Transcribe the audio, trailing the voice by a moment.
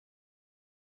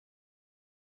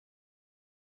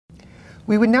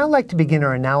We would now like to begin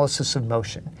our analysis of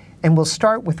motion, and we'll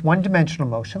start with one-dimensional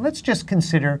motion. Let's just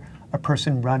consider a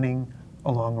person running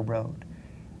along a road.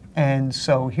 And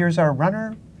so here's our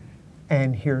runner,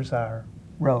 and here's our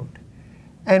road.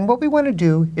 And what we want to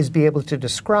do is be able to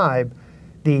describe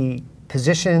the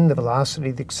position, the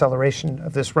velocity, the acceleration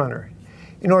of this runner.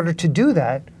 In order to do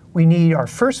that, we need our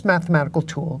first mathematical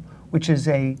tool, which is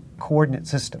a coordinate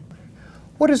system.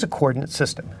 What is a coordinate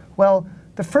system? Well,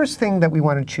 the first thing that we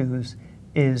want to choose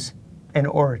is an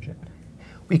origin.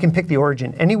 We can pick the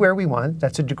origin anywhere we want.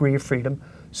 That's a degree of freedom.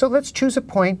 So let's choose a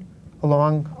point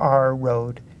along our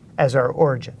road as our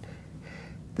origin.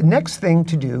 The next thing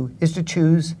to do is to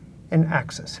choose an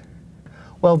axis.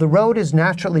 Well, the road is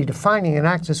naturally defining an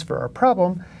axis for our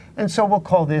problem, and so we'll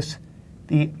call this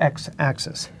the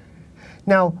x-axis.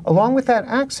 Now, along with that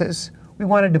axis, we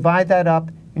want to divide that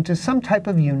up into some type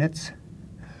of units.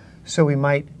 So we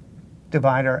might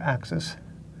divide our axis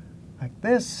like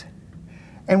this.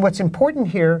 And what's important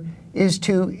here is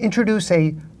to introduce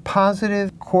a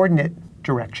positive coordinate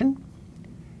direction.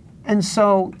 And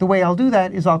so the way I'll do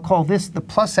that is I'll call this the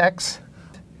plus x.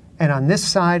 And on this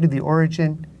side of the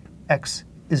origin, x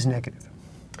is negative.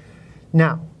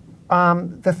 Now,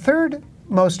 the third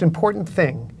most important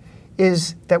thing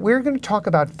is that we're going to talk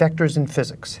about vectors in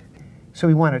physics. So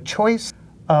we want a choice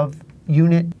of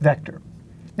unit vector.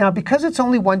 Now, because it's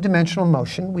only one-dimensional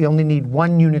motion, we only need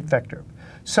one unit vector.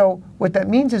 So what that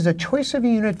means is a choice of a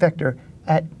unit vector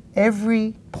at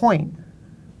every point.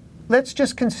 Let's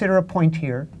just consider a point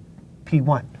here,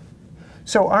 P1.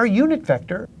 So our unit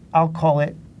vector, I'll call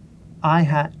it I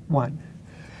hat 1.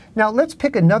 Now let's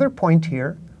pick another point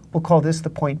here. We'll call this the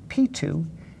point P2.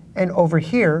 And over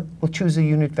here, we'll choose a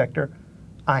unit vector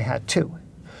I hat 2.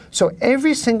 So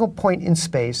every single point in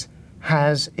space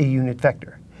has a unit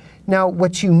vector. Now,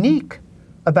 what's unique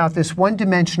about this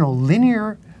one-dimensional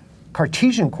linear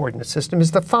Cartesian coordinate system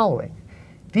is the following.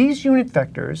 These unit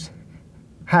vectors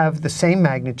have the same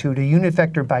magnitude. A unit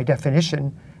vector, by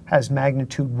definition, has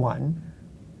magnitude 1.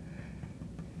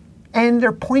 And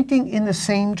they're pointing in the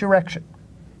same direction.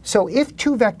 So if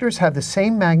two vectors have the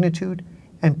same magnitude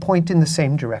and point in the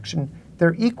same direction,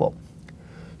 they're equal.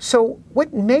 So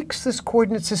what makes this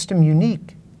coordinate system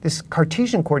unique, this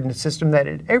Cartesian coordinate system, that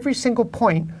at every single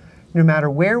point, no matter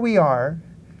where we are,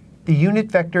 the unit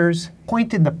vectors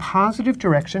point in the positive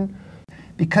direction.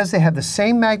 Because they have the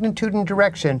same magnitude and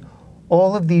direction,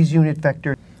 all of these unit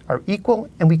vectors are equal,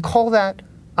 and we call that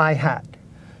I hat.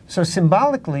 So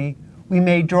symbolically, we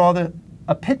may draw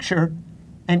a picture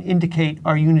and indicate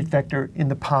our unit vector in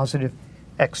the positive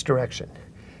x direction.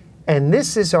 And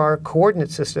this is our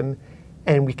coordinate system,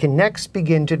 and we can next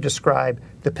begin to describe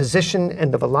the position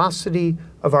and the velocity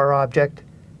of our object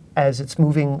as it's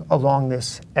moving along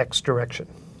this x direction.